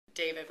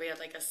David. We had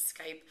like a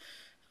Skype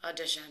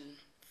audition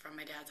from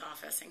my dad's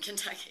office in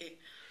Kentucky.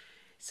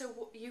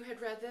 So you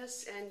had read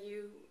this and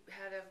you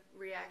had a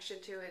reaction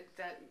to it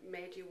that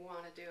made you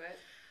want to do it?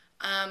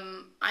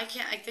 I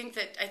can't. I think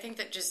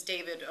that just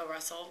David O.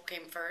 Russell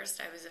came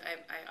first.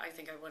 I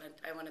think I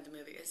wanted the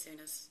movie as soon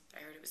as I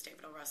heard it was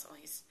David O. Russell.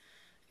 He's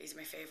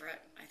my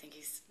favorite. I think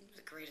he's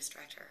the greatest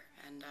director,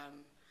 and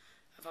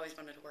I've always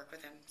wanted to work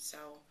with him. So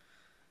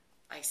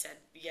I said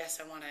yes,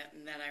 I want it,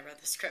 and then I read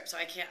the script. So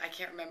I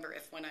can't remember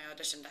if when I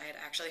auditioned I had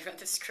actually read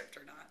the script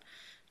or not.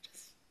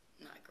 Just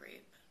not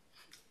great.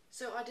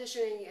 So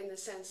auditioning in the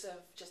sense of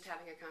just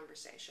having a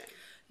conversation?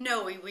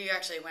 No, we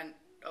actually went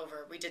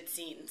over. We did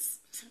scenes.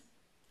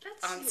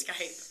 On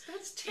Skype.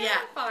 That's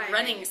terrifying. Yeah,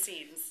 running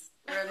scenes.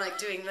 Where I'm like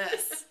doing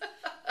this.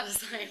 It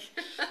was like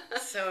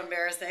so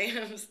embarrassing.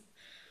 I was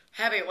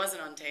happy it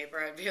wasn't on tape,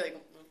 or I'd be like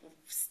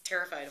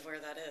terrified of where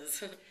that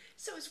is.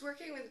 So is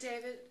working with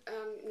David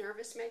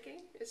nervous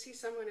making? Is he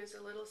someone who's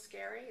a little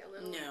scary?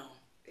 No.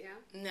 Yeah?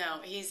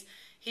 No, he's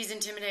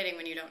intimidating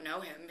when you don't know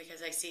him,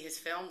 because I see his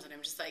films and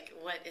I'm just like,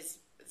 what is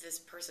this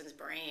person's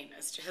brain?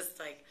 It's just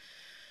like,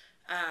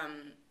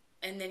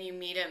 and then you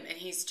meet him and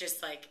he's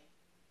just like,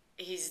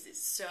 he's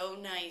so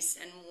nice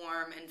and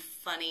warm and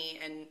funny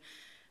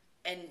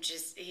and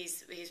just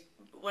he's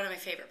one of my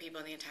favorite people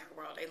in the entire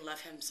world. I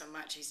love him so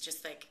much. He's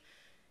just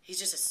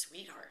a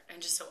sweetheart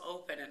and just so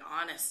open and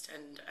honest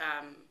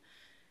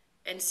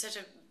and such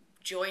a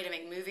joy to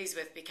make movies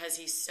with, because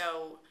he's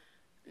so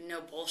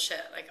no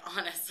bullshit, like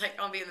honest. Like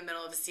I'll be in the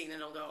middle of a scene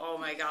and he'll go, "Oh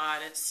my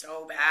God, it's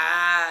so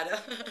bad,"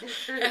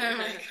 and I'm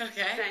like,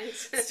 "Okay,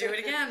 thanks. Let's do it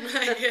again."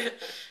 Like,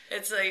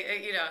 it's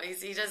like, you know,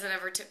 he doesn't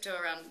ever tiptoe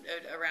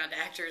around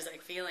actors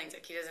like feelings.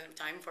 Like he doesn't have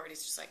time for it.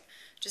 He's just like,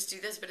 just do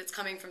this. But it's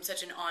coming from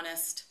such an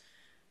honest,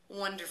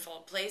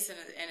 wonderful place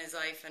in his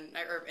life, and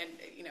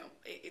you know,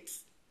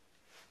 it's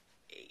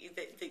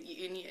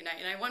and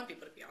I want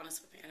people to be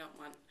honest with me.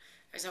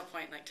 There's no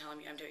point in like telling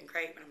me I'm doing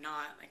great when I'm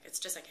not. Like it's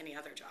just like any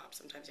other job.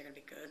 Sometimes you're gonna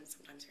be good, and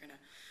sometimes you're gonna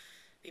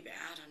be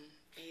bad. And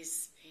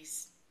he's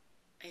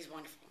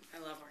wonderful. I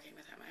love working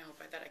with him. I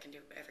hope that I can do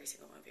every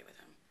single movie with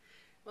him.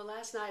 Well,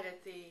 last night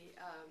at the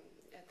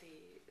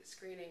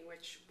screening,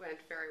 which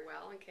went very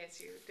well, in case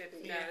you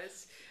didn't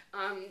notice,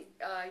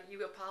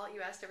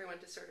 you asked everyone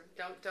to sort of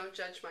don't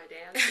judge my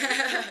dance.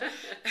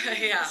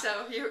 Yeah.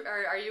 So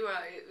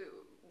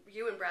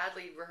you and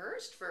Bradley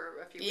rehearsed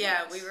for a few weeks.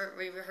 Yeah,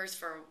 we rehearsed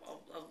for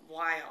a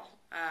while.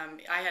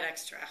 I had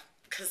extra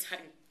because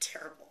I'm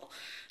terrible,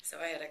 so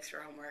I had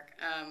extra homework.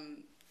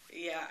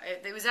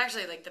 It was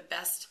actually like the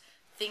best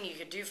thing you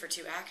could do for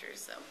two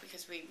actors, though,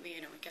 because we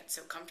get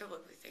so comfortable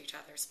with each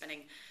other,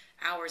 spending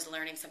hours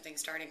learning something,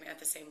 starting at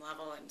the same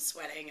level and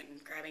sweating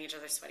and grabbing each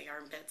other's sweaty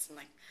armpits, and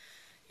like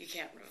you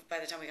can't. By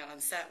the time we got on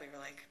set, we were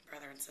like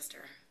brother and sister.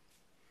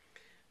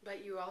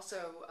 But you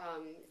also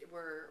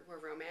were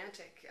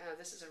romantic.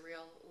 This is a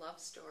real love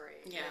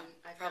story. Yeah,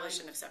 I probably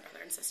shouldn't have said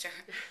brother and sister.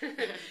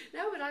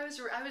 No, but I was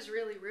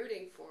really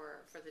rooting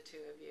for the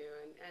two of you.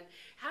 And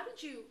how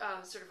did you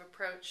sort of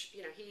approach?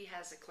 You know, he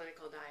has a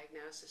clinical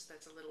diagnosis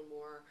that's a little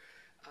more,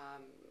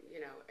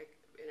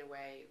 in a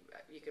way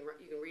you can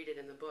read it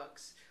in the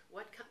books.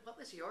 What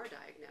was your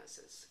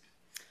diagnosis?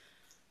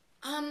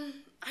 I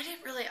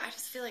didn't really. I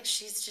just feel like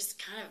she's just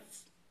kind of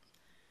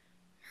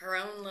her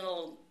own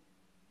little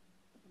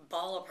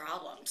ball of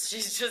problems.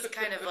 She's just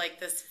kind of like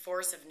this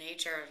force of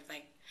nature.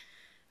 Like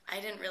I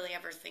didn't really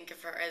ever think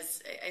of her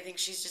as. I think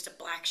she's just a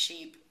black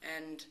sheep,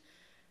 and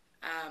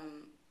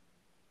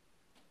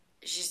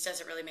she just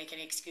doesn't really make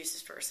any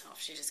excuses for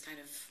herself. She just kind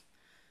of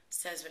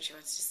says what she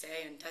wants to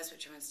say and does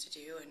what she wants to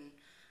do, and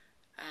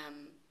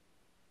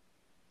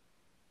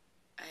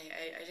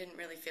I didn't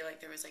really feel like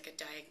there was like a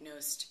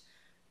diagnosed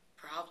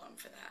problem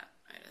for that.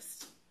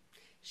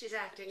 She's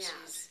acting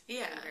out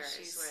in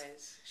various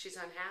ways. She's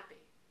unhappy.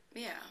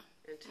 Yeah.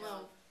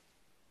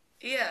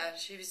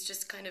 She was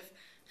just kind of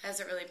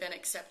hasn't really been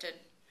accepted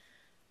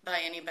by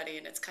anybody,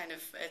 and it's kind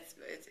of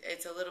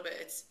it's a little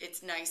bit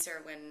it's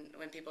nicer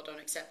when people don't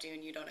accept you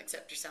and you don't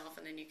accept yourself,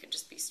 and then you can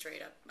just be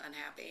straight up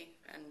unhappy.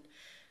 And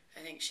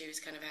I think she was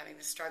kind of having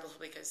this struggle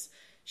because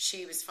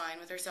she was fine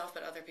with herself,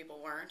 but other people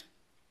weren't,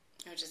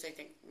 which is, I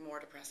think, more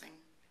depressing.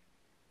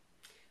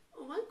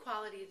 Well, one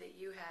quality that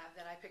you have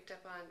that I picked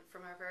up on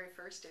from our very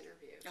first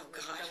interview. Oh,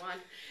 God.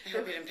 I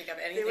hope you didn't pick up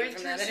anything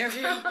from that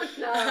interview. No,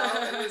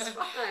 it was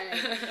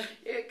fine.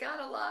 It got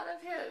a lot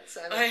of hits,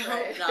 I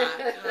hope not.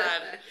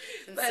 God,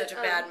 in such a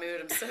bad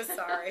mood. I'm so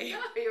sorry.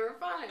 No, you were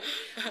fine.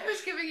 I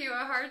was giving you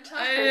a hard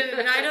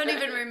time. I don't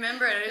even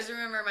remember it. I just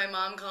remember my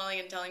mom calling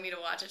and telling me to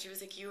watch it. She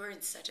was like, "You were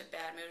in such a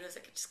bad mood." I was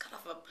like, "I just got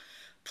off a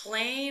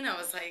plane." I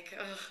was like,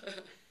 ugh.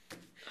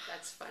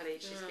 That's funny.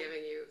 She's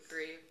giving you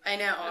grief. I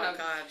know. Oh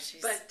God.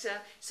 But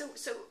so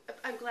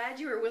I'm glad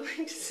you were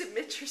willing to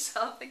submit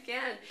yourself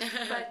again.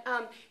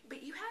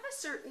 But you have a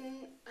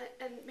certain,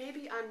 and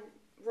maybe I'm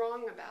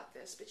wrong about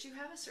this, but you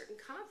have a certain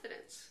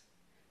confidence.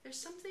 There's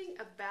something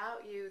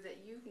about you that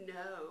you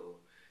know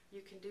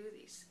you can do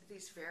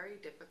these very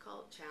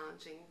difficult,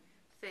 challenging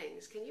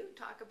things. Can you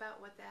talk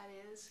about what that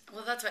is?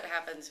 Well, that's what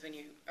happens when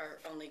you are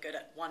only good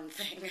at one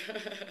thing.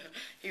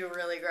 You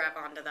really grab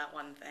onto that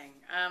one thing.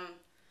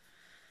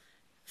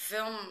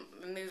 Film,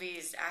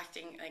 movies,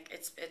 acting, like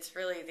it's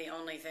really the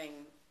only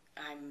thing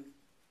I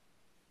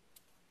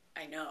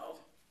know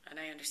and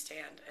I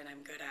understand and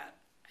I'm good at.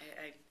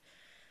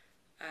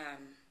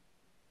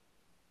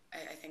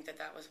 I think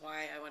that was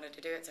why I wanted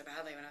to do it so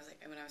badly when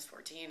I was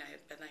 14. I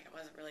had been like, I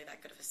wasn't really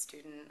that good of a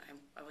student. I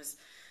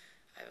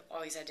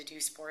always had to do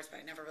sports, but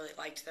I never really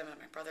liked them. And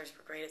my brothers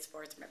were great at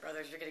sports. My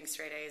brothers were getting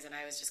straight A's, and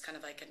I was just kind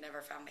of like, had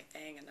never found my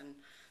thing. And then,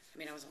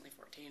 I was only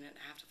 14 and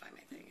I have to find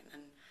my thing. And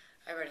then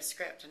I read a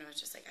script, and I was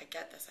just like, I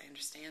get this, I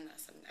understand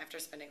this. And after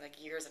spending like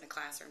years in a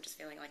classroom, just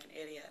feeling like an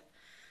idiot.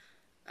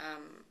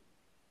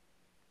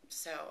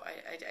 So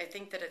I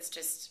think that it's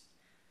just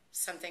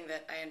something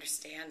that I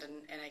understand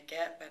and I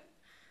get,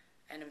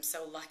 and I'm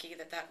so lucky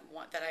that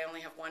I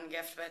only have one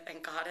gift, but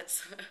thank God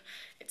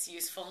it's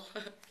useful.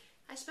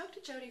 I spoke to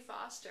Jodie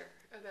Foster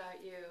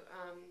about you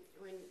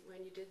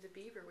when you did The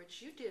Beaver,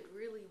 which you did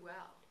really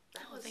well.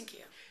 Thank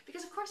you.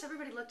 Because, of course,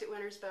 everybody looked at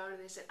Winter's Bone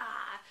and they said,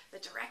 the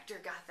director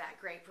got that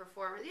great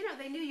performance.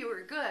 They knew you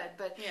were good,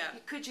 but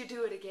could you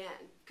do it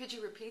again? Could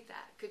you repeat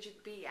that? Could you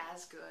be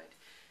as good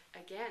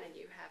again? And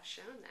you have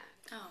shown that.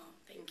 Oh,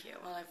 thank you.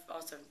 Well, I've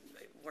also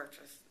worked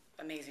with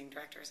amazing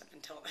directors up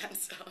until then,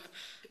 so.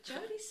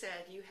 Jodie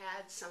said you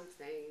had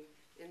something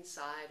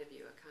inside of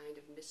you, a kind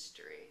of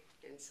mystery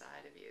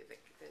inside of you,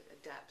 a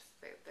depth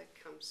that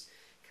comes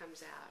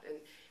out,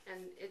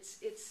 and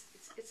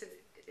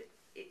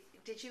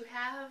did you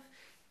have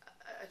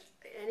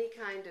any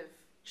kind of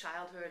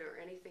childhood or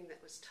anything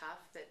that was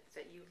tough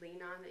that you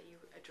lean on, that you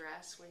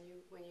address when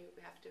you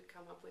have to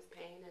come up with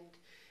pain and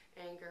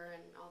anger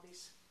and all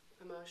these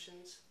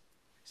emotions,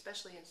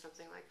 especially in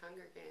something like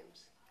Hunger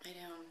Games? I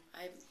know.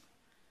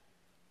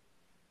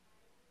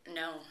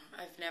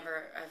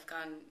 I've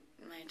gone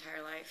my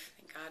entire life,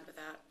 thank God,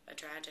 without a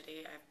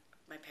tragedy.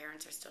 My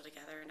parents are still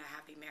together in a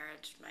happy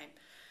marriage. My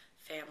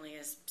family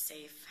is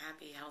safe,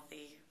 happy,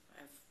 healthy.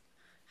 I've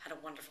had a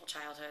wonderful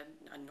childhood,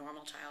 a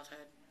normal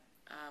childhood.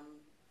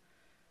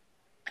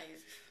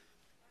 I've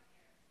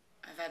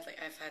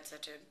had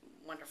such a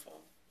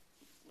wonderful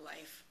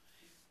life.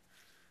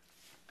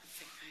 I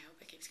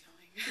hope it keeps going.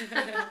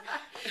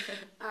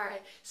 All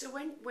right. So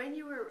when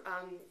you were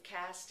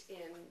cast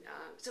in,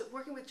 so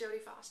working with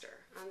Jodie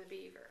Foster on The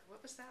Beaver,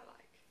 what was that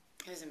like?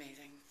 It was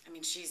amazing.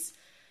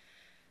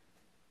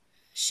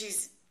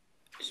 She's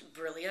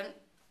brilliant,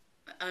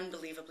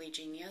 unbelievably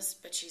genius,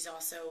 but she's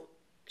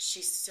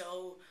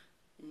so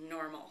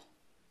normal.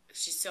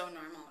 She's so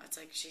normal. It's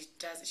like she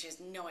has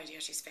no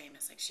idea she's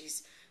famous. Like,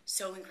 she's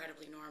so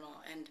incredibly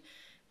normal, and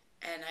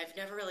I've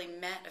never really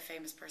met a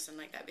famous person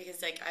like that,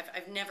 because like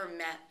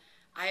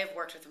I have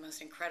worked with the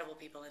most incredible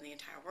people in the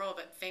entire world,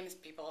 but famous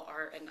people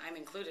are, and I'm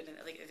included in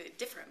it, like,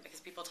 different, because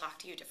people talk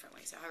to you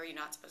differently. So how are you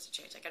not supposed to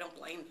change? Like, I don't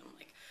blame them.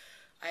 Like,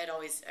 I had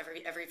always,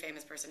 every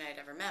famous person I had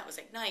ever met was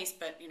like nice,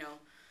 but you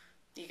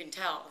can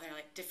tell they're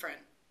like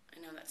different. I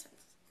know that's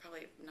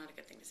probably not a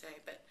good thing to say,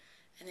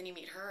 and then you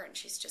meet her and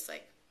she's just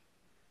like,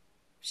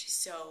 she's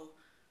so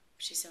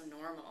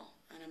normal.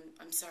 And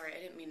I'm sorry,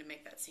 I didn't mean to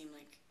make that seem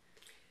like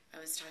I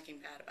was talking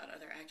bad about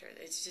other actors.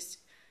 It's just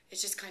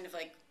kind of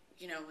like,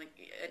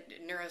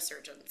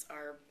 neurosurgeons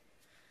are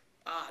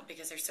odd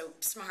because they're so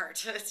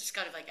smart. It's just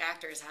kind of like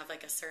actors have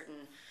like a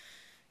certain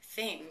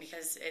thing,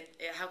 because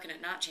how can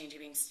it not change you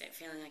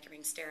feeling like you're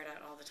being stared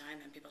at all the time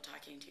and people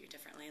talking to you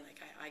differently? Like,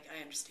 I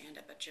understand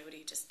it, but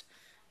Jodie just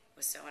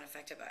was so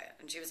unaffected by it.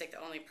 And she was like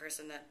the only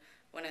person that,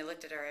 when I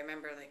looked at her, I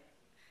remember like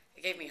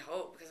it gave me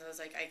hope, because I was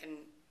like,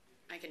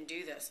 I can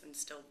do this and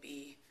still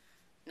be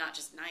not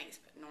just nice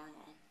but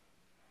normal.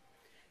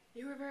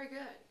 You were very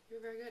good.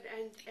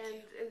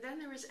 And then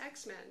there was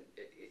X-Men.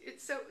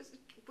 So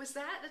was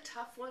that a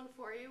tough one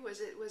for you? Was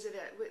it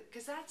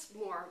because that's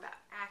more about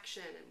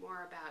action and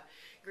more about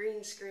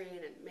green screen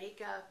and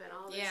makeup and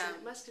all this. Yeah. And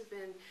it must have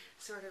been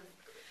sort of.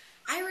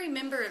 I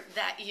remember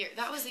that year.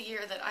 That was the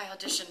year that I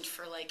auditioned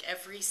for like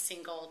every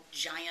single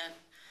giant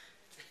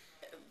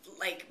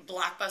like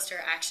blockbuster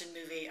action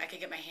movie I could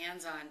get my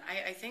hands on.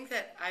 I think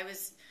that I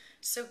was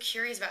so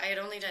curious about. I had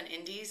only done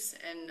indies,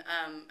 and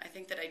I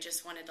think that I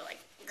just wanted to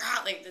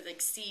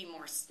see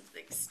more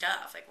like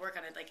stuff, like work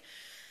on it, like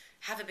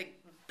have a big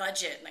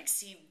budget, and like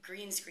see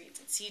green screens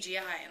and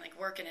CGI, and like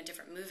work in a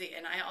different movie.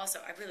 And I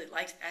really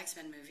liked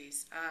X-Men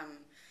movies.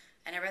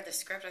 And I read the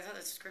script. I thought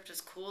the script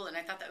was cool, and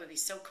I thought that would be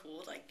so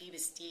cool to like be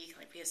Mystique,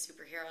 like be a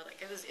superhero.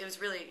 Like it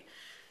was really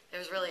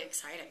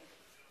exciting.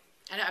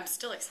 And I'm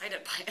still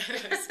excited by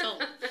it. I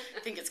still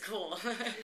think it's cool.